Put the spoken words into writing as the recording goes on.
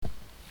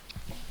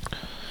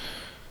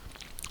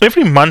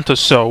every month or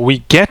so, we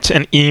get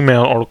an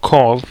email or a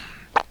call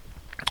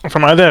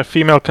from either a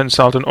female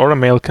consultant or a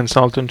male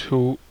consultant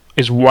who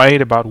is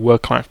worried about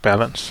work-life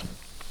balance.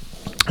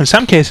 In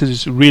some cases,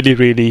 it's really,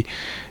 really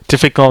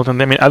difficult,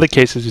 and then in other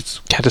cases, it's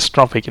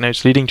catastrophic.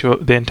 It's leading to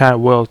the entire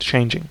world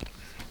changing.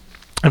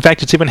 In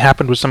fact, it's even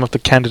happened with some of the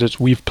candidates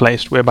we've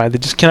placed, whereby they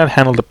just cannot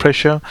handle the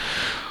pressure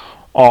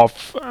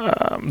of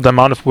the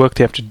amount of work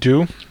they have to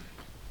do.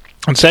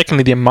 And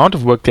secondly, the amount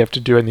of work they have to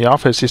do in the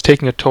office is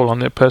taking a toll on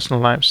their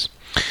personal lives.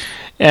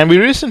 And we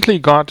recently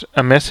got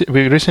a message.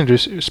 We recently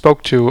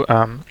spoke to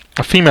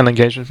a female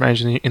engagement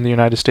manager in the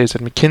United States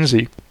at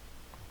McKinsey,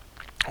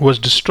 who was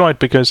destroyed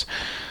because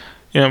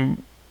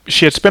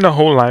she had spent her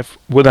whole life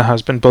with her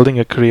husband building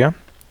a career,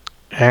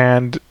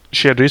 and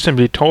she had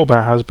recently told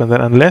her husband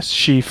that unless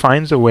she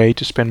finds a way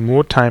to spend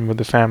more time with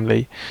the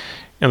family,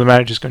 the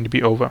marriage is going to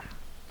be over.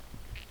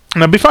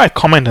 Now, before I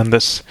comment on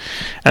this,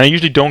 and I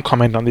usually don't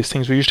comment on these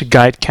things, we usually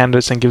guide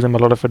candidates and give them a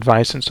lot of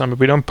advice and so on, but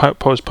we don't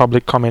post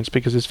public comments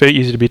because it's very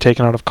easy to be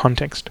taken out of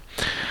context.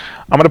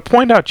 I'm going to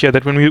point out here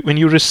that when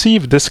you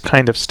receive this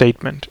kind of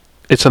statement,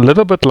 it's a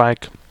little bit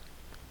like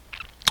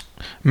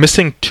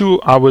missing 2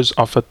 hours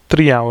of a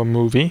 3-hour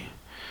movie,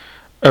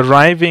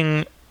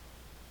 arriving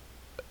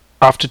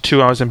after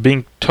 2 hours and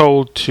being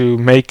told to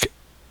make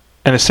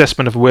an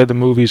assessment of where the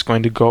movie is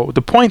going to go.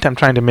 The point I'm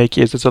trying to make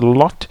is there's a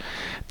lot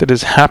that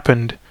has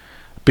happened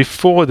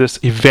before this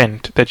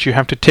event that you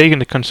have to take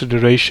into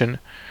consideration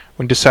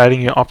when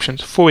deciding your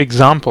options. For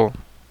example,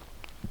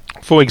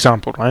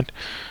 right?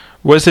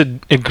 Was an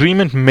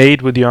agreement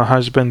made with your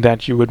husband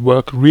that you would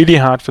work really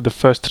hard for the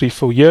first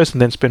 3-4 years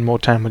and then spend more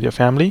time with your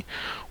family?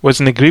 Was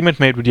an agreement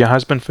made with your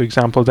husband, for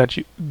example, that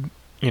you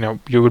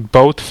would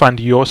both fund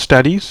your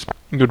studies,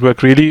 you would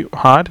work really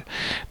hard,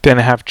 then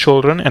have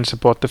children and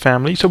support the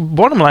family? So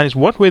bottom line is,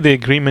 what were the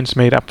agreements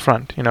made up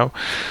front?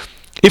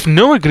 If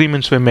no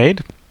agreements were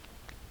made,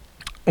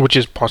 which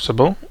is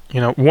possible,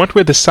 what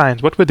were the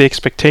signs? What were the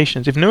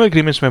expectations? If no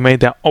agreements were made,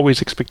 there are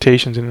always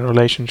expectations in a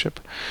relationship.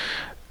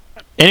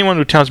 Anyone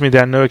who tells me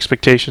there are no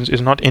expectations is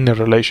not in a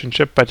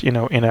relationship, but in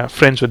a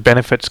friends with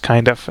benefits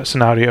kind of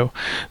scenario.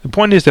 The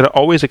point is there are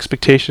always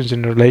expectations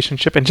in a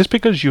relationship, and just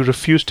because you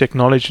refuse to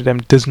acknowledge them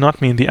does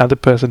not mean the other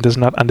person does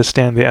not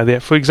understand they are there.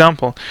 For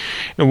example,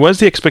 was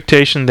the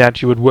expectation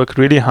that you would work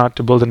really hard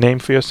to build a name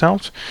for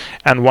yourself,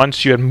 and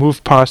once you had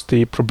moved past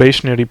the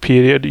probationary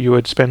period, you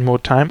would spend more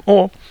time?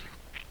 Or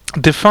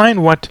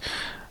define what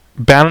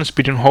balance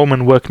between home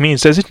and work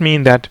means. Does it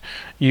mean that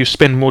you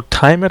spend more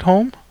time at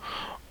home?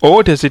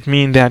 Or does it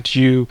mean that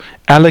you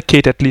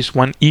allocate at least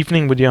one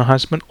evening with your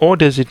husband? Or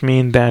does it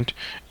mean that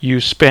you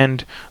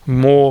spend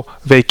more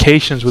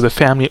vacations with the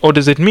family? Or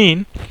does it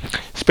mean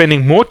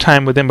spending more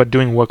time with them but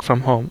doing work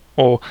from home?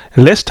 Or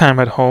less time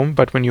at home,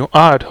 but when you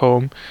are at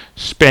home,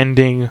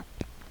 spending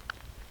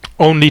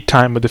only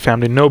time with the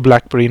family, no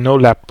BlackBerry, no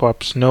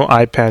laptops, no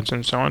iPads,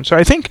 and so on. So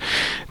I think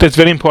that's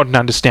very important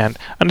to understand.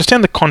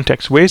 Understand the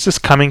context. Where is this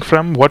coming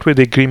from? What were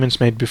the agreements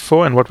made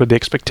before, and what were the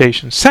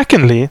expectations?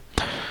 Secondly,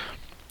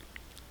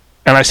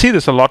 and I see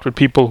this a lot with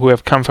people who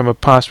have come from a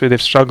past where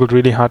they've struggled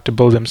really hard to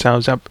build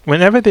themselves up.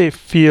 Whenever they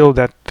feel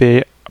that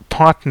their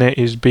partner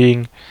is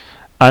being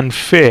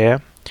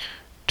unfair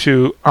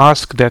to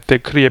ask that their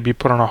career be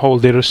put on a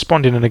hold, they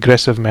respond in an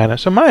aggressive manner.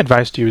 So my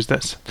advice to you is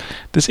this.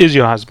 This is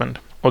your husband,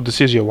 or this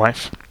is your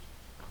wife.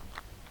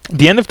 At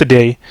the end of the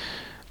day,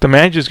 the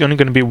marriage is only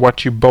going to be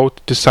what you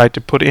both decide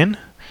to put in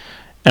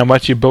and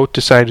what you both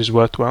decide is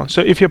worthwhile.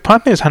 So if your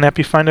partner is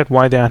unhappy, find out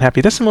why they're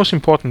unhappy. That's the most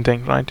important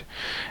thing, right?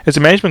 As a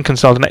management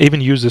consultant, I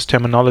even use this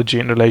terminology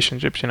in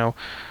relationships.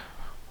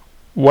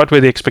 What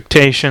were the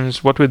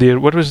expectations? What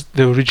was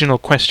the original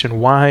question?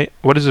 Why?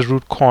 What is the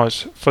root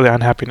cause for the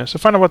unhappiness? So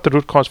find out what the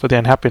root cause for the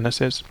unhappiness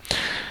is.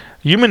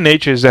 Human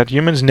nature is that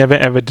humans never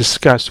ever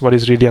discuss what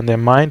is really on their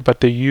mind,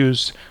 but they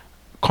use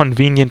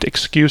convenient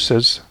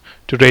excuses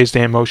to raise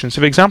their emotions.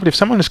 So for example, if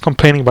someone is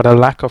complaining about a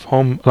lack of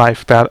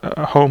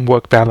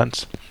home-work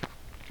balance,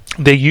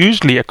 they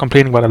usually are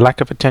complaining about a lack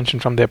of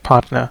attention from their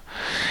partner.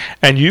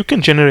 And you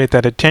can generate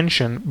that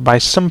attention by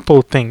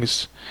simple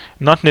things,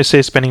 not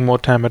necessarily spending more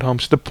time at home.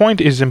 So the point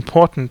is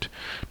important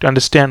to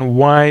understand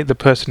why the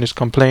person is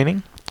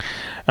complaining.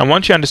 And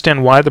once you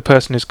understand why the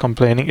person is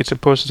complaining, it's a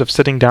process of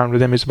sitting down with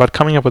them. It's about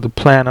coming up with a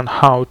plan on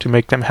how to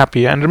make them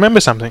happier. And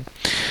remember something,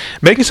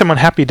 making someone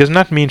happy does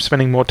not mean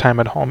spending more time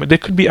at home. There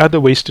could be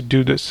other ways to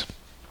do this.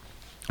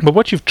 But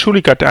what you've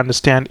truly got to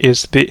understand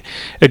is the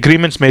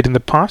agreements made in the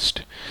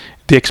past,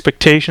 the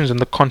expectations, and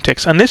the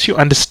context. Unless you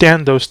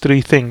understand those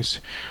three things,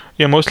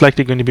 you're most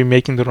likely going to be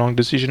making the wrong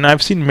decision.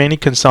 I've seen many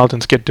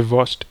consultants get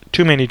divorced,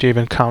 too many to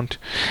even count.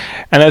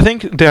 And I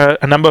think there are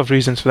a number of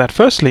reasons for that.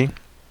 Firstly,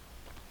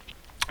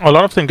 a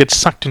lot of them get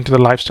sucked into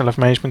the lifestyle of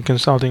management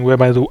consulting,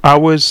 whereby the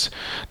hours,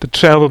 the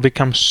travel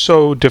becomes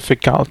so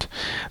difficult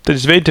that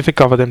it's very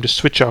difficult for them to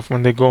switch off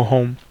when they go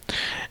home.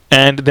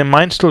 And their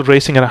mind's still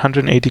racing at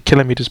 180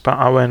 kilometers per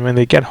hour, and when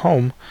they get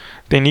home,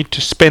 they need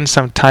to spend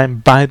some time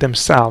by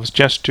themselves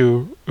just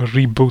to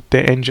reboot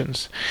their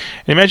engines.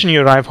 Imagine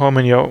you arrive home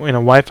and your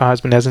wife or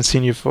husband hasn't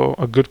seen you for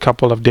a good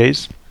couple of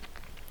days.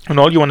 And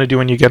all you want to do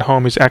when you get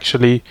home is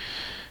actually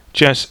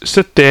just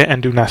sit there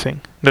and do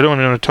nothing. They don't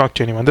want to talk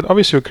to anyone. That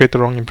obviously will create the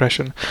wrong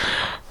impression.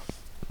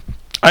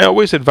 I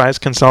always advise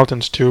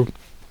consultants to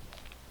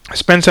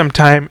spend some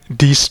time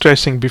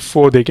de-stressing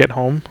before they get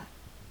home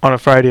on a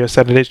Friday or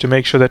Saturday to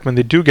make sure that when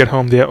they do get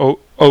home, they're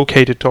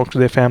okay to talk to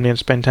their family and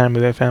spend time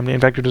with their family.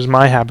 In fact, it was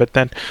my habit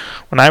that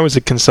when I was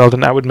a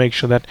consultant, I would make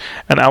sure that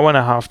an hour and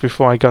a half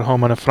before I got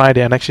home on a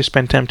Friday, I'd actually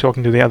spend time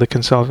talking to the other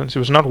consultants. It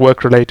was not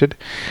work-related.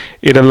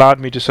 It allowed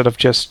me to sort of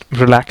just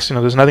relax.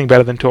 There's nothing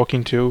better than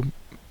talking to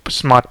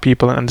smart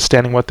people and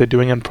understanding what they're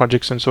doing on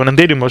projects and so on. And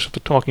they do most of the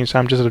talking, so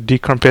I'm just sort of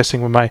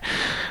decompressing with my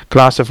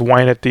glass of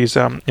wine at these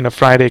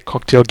Friday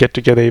cocktail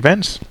get-together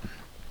events.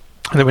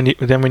 And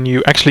then when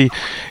you actually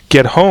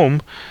get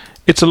home,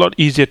 it's a lot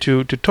easier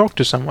to talk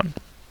to someone.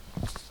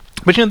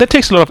 But that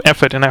takes a lot of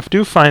effort, and I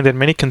do find that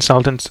many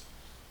consultants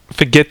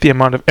forget the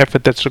amount of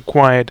effort that's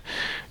required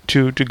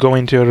to go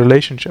into a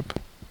relationship.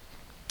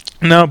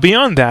 Now,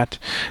 beyond that,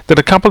 there are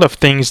a couple of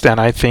things that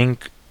I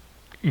think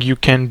you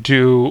can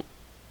do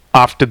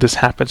after this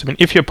happens. I mean,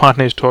 if your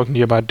partner is talking to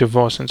you about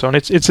divorce and so on,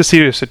 it's a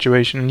serious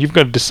situation, and you've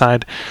got to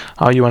decide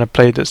how you want to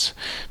play this.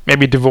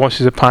 Maybe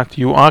divorce is a path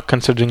you are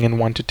considering and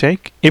want to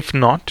take. If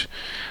not,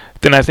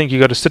 then I think you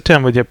got to sit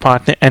down with your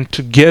partner and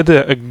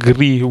together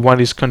agree what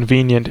is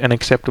convenient and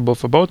acceptable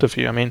for both of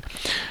you. I mean,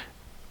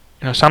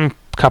 some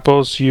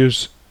couples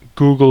use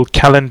Google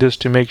calendars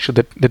to make sure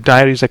that the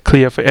diaries are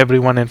clear for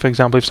everyone. And for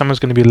example, if someone's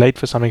going to be late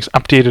for something, it's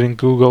updated in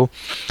Google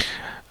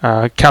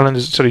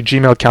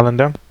Gmail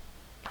calendar.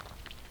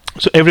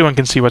 So everyone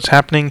can see what's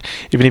happening.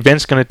 If an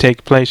event's going to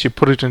take place, you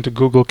put it into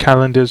Google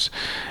calendars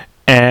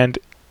and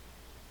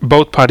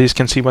both parties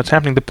can see what's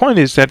happening. The point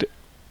is that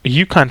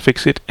you can't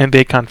fix it and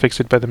they can't fix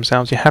it by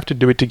themselves. You have to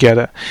do it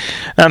together.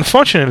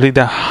 Unfortunately,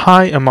 the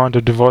high amount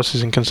of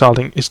divorces in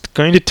consulting is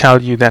going to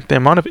tell you that the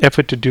amount of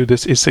effort to do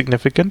this is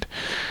significant,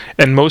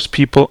 and most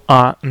people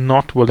are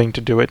not willing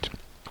to do it.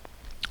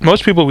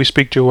 Most people we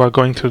speak to who are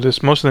going through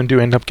this, most of them do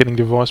end up getting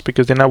divorced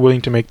because they're not willing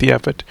to make the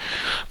effort.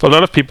 For a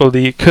lot of people,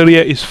 the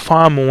career is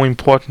far more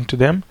important to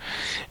them,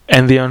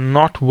 and they are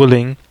not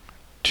willing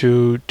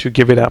to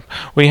give it up.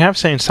 We have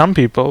seen some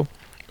people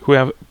who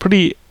have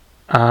pretty,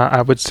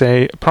 I would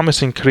say,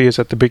 promising careers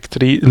at the big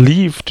three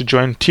leave to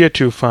join tier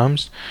 2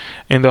 firms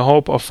in the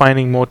hope of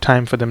finding more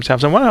time for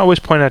themselves. And what I always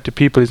point out to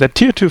people is that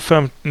tier 2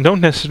 firms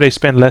don't necessarily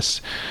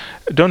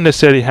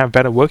have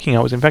better working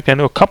hours. In fact, I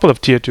know a couple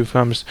of tier 2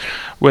 firms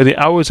where the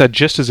hours are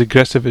just as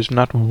aggressive, if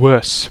not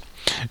worse,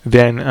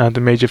 than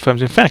the major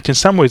firms. In fact, in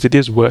some ways it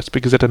is worse,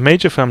 because at a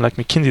major firm like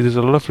McKinsey, there's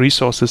a lot of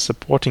resources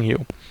supporting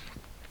you.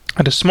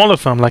 At a smaller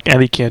firm like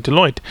Alicare,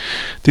 Deloitte,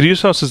 the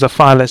resources are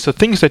far less, so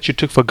things that you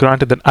took for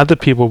granted that other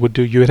people would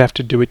do, you would have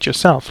to do it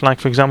yourself.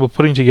 Like, for example,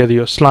 putting together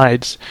your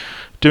slides,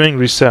 doing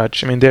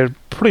research. I mean, they're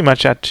pretty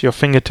much at your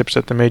fingertips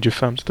at the major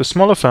firms. The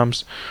smaller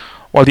firms,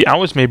 while the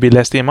hours may be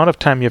less, the amount of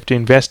time you have to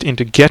invest in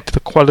to get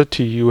the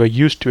quality you were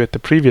used to at the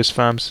previous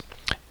firms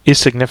is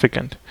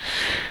significant.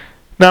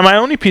 Now, my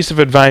only piece of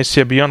advice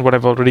here, beyond what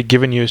I've already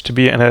given you, is to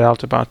be an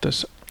adult about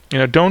this.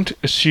 Don't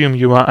assume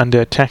you are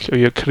under attack or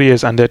your career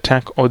is under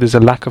attack or there's a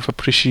lack of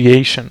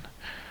appreciation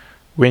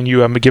when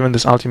you are given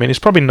this ultimatum. It's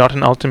probably not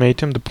an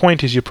ultimatum. The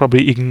point is you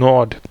probably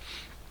ignored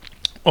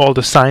all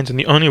the signs, and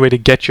the only way to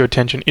get your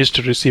attention is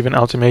to receive an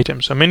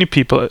ultimatum. So many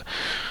people,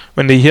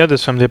 when they hear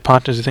this from their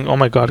partners, they think, oh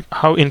my God,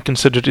 how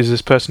inconsiderate is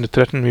this person to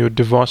threaten me with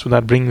divorce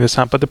without bringing this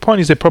up? But the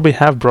point is they probably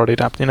have brought it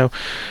up.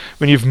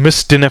 When you've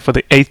missed dinner for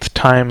the 8th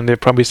time and they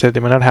probably said they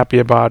were not happy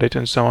about it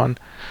and so on.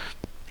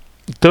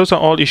 Those are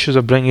all issues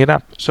of bringing it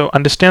up. So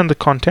understand the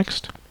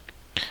context,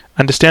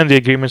 understand the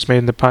agreements made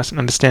in the past, and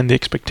understand the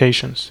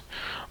expectations.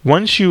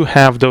 Once you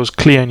have those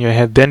clear in your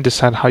head, then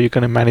decide how you're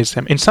going to manage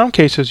them. In some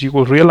cases, you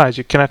will realize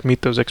you cannot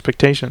meet those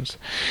expectations.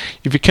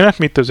 If you cannot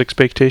meet those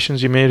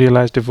expectations, you may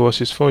realize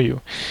divorce is for you.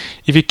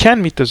 If you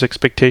can meet those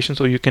expectations,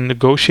 or you can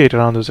negotiate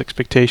around those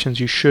expectations,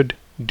 you should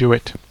do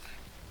it.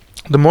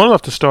 The moral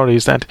of the story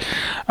is that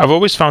I've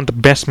always found the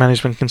best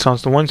management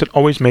consultants, the ones that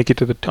always make it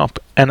to the top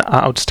and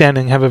are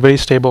outstanding, have a very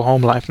stable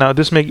home life. Now,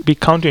 this may be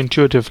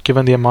counterintuitive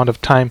given the amount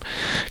of time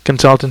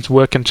consultants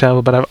work and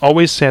travel, but I've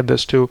always said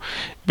this to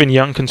even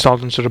young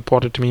consultants who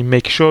reported to me: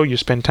 make sure you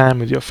spend time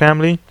with your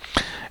family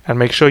and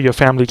make sure your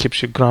family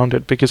keeps you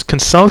grounded, because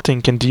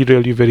consulting can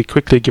derail you very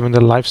quickly given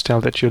the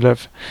lifestyle that you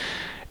live.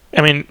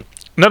 I mean,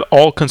 not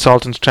all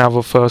consultants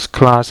travel first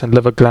class and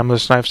live a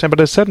glamorous lifestyle, but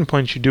at a certain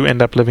point you do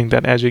end up living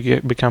that as you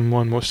become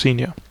more and more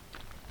senior.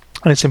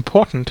 And it's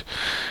important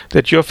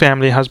that your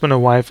family, husband or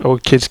wife or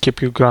kids,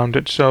 keep you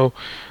grounded. So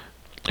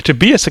to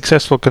be a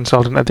successful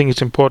consultant, I think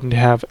it's important to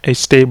have a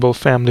stable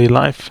family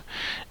life.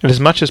 And as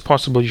much as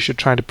possible, you should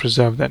try to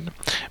preserve that.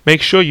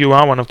 Make sure you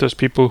are one of those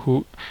people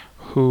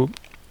who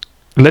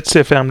lets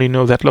their family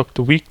know that, look,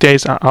 the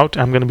weekdays are out,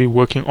 I'm going to be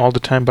working all the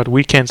time, but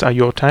weekends are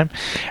your time.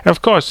 And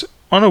of course,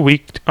 on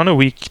a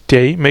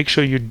weekday, make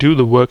sure you do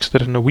the work so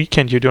that on a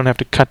weekend you don't have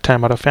to cut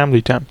time out of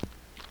family time.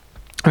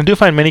 I do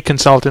find many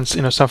consultants,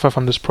 suffer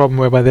from this problem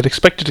whereby they're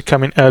expected to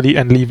come in early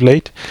and leave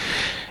late.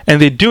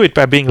 And they do it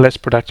by being less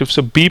productive.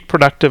 So be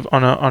productive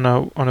on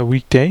a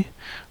weekday,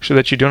 so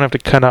that you don't have to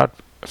cut out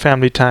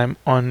family time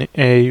on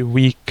a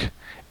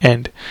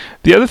weekend.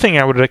 The other thing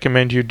I would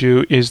recommend you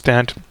do is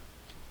that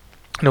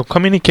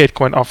communicate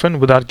quite often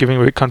without giving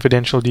very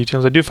confidential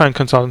details. I do find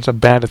consultants are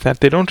bad at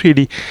that. They don't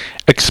really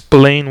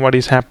explain what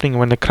is happening.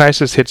 When the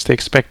crisis hits, they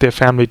expect their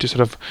family to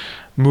sort of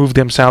move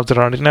themselves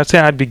around it. And I'd say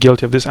I'd be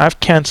guilty of this. I've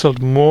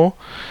cancelled more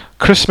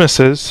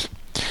Christmases,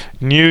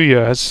 New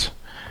Year's,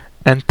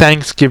 and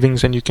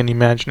Thanksgivings than you can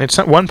imagine.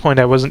 At one point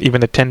I wasn't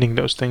even attending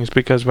those things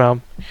because,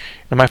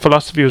 my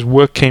philosophy was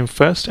work came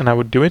first and I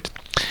would do it.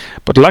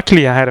 But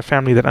luckily I had a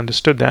family that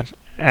understood that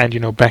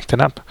and, backed it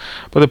up.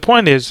 But the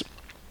point is,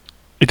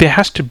 there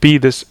has to be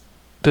this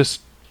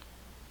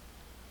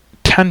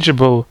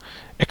tangible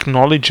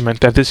acknowledgement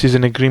that this is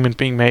an agreement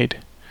being made.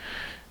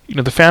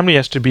 The family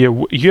has to be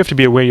you have to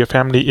be aware your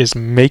family is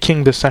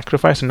making the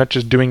sacrifice and not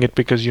just doing it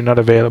because you're not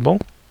available.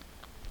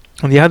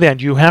 On the other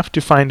hand, you have to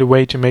find a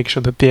way to make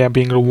sure that they are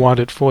being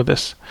rewarded for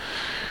this.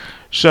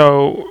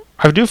 So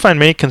I do find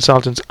many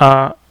consultants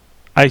have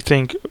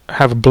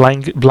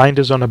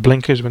blinders on or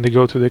blinkers when they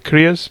go through their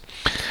careers,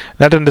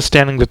 not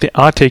understanding that they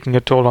are taking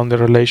a toll on their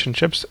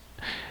relationships.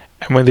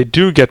 And when they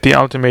do get the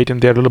ultimatum,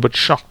 they're a little bit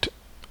shocked,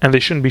 and they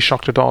shouldn't be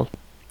shocked at all.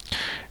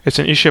 It's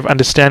an issue of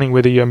understanding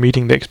whether you're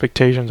meeting the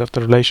expectations of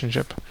the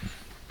relationship.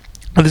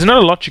 And there's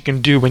not a lot you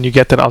can do when you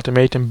get that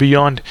ultimatum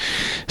beyond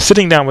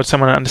sitting down with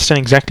someone and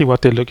understanding exactly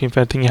what they're looking for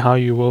and thinking how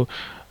you will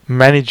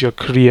manage your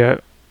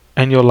career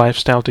and your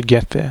lifestyle to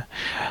get there.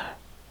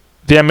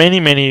 There are many,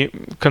 many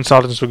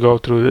consultants who go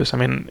through this.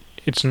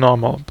 It's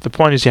normal. The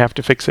point is you have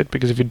to fix it,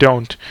 because if you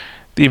don't,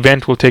 the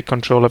event will take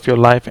control of your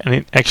life,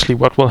 and actually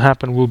what will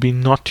happen will be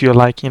not to your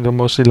liking. It'll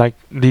mostly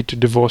lead to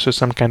divorce or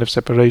some kind of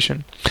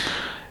separation.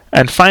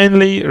 And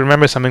finally,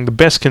 remember something: the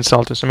best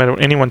consultants, no matter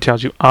what anyone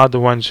tells you, are the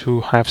ones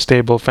who have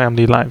stable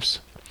family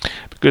lives.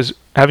 Because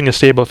having a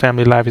stable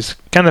family life is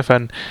kind of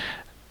a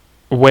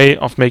way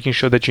of making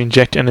sure that you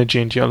inject energy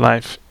into your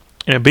life.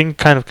 Being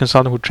kind of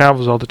consultant who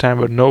travels all the time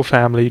with no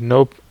family,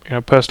 no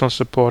personal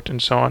support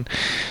and so on,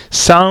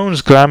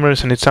 sounds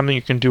glamorous, and it's something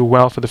you can do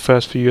well for the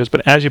first few years,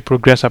 but as you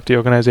progress up the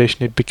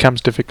organization, it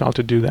becomes difficult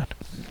to do that.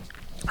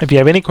 If you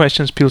have any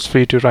questions, feel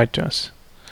free to write to us.